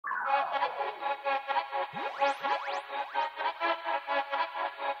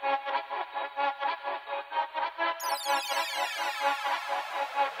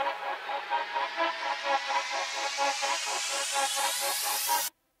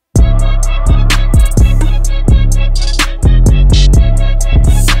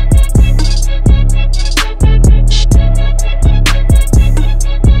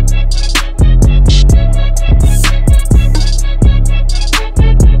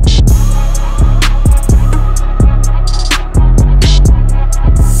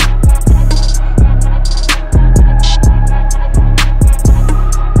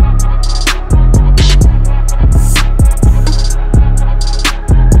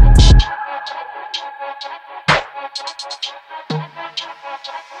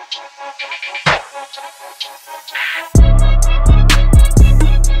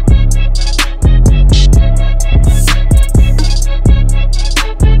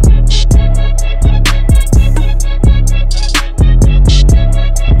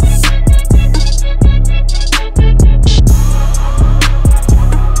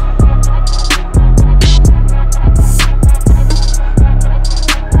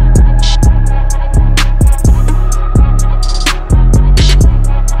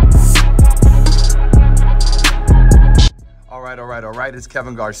All right, it's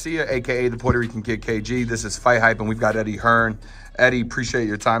Kevin Garcia, aka the Puerto Rican Kid KG. This is Fight Hype, and we've got Eddie Hearn. Eddie, appreciate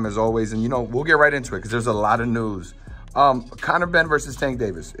your time as always. And you know, we'll get right into it because there's a lot of news. Conor Benn versus Tank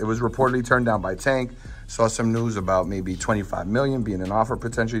Davis. It was reportedly turned down by Tank. Saw some news about maybe $25 million being an offer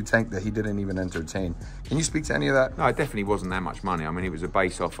potentially, Tank, that he didn't even entertain. Can you speak to any of that? No, it definitely wasn't that much money. I mean, it was a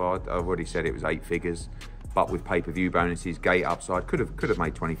base offer. I've already said it was 8 figures, but with pay-per-view bonuses, gate upside, could have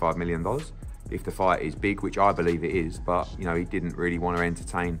made $25 million if the fight is big, which I believe it is. But you know, he didn't really want to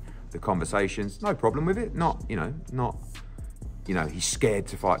entertain the conversations. No problem with it. Not he's scared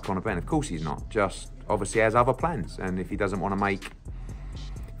to fight Conor Benn. Of course he's not. Just obviously has other plans, and if he doesn't want to make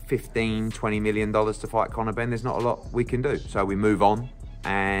 $15–20 million to fight Conor Benn, there's not a lot we can do. So we move on,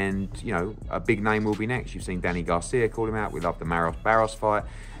 and you know, a big name will be next. You've seen Danny Garcia call him out. We love the Barros fight.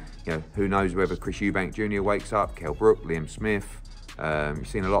 You know, who knows whether Chris Eubank Jr. wakes up, Kell Brook, Liam Smith. You've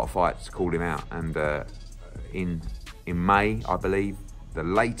seen a lot of fights call him out, and in May, I believe, the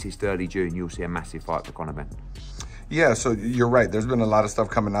latest early June, you'll see a massive fight for Conor Benn. Yeah, so you're right. There's been a lot of stuff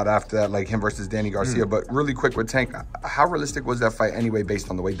coming out after that, like him versus Danny Garcia. But really quick with Tank, how realistic was that fight anyway,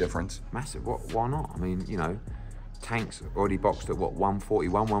 based on the weight difference? Massive. Why not? I mean, you know, Tank's already boxed at what,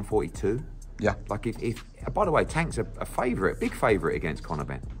 141, 142. Yeah. Like if by the way, Tank's a favourite, big favourite against Conor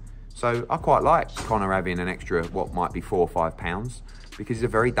Benn. So I quite like Conor having an extra, what might be 4 or 5 pounds, because it's a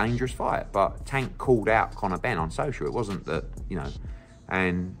very dangerous fight. But Tank called out Conor Benn on social. It wasn't that, you know,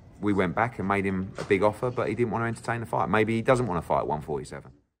 and we went back and made him a big offer, but he didn't want to entertain the fight. Maybe he doesn't want to fight at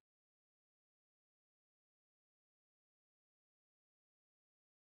 147.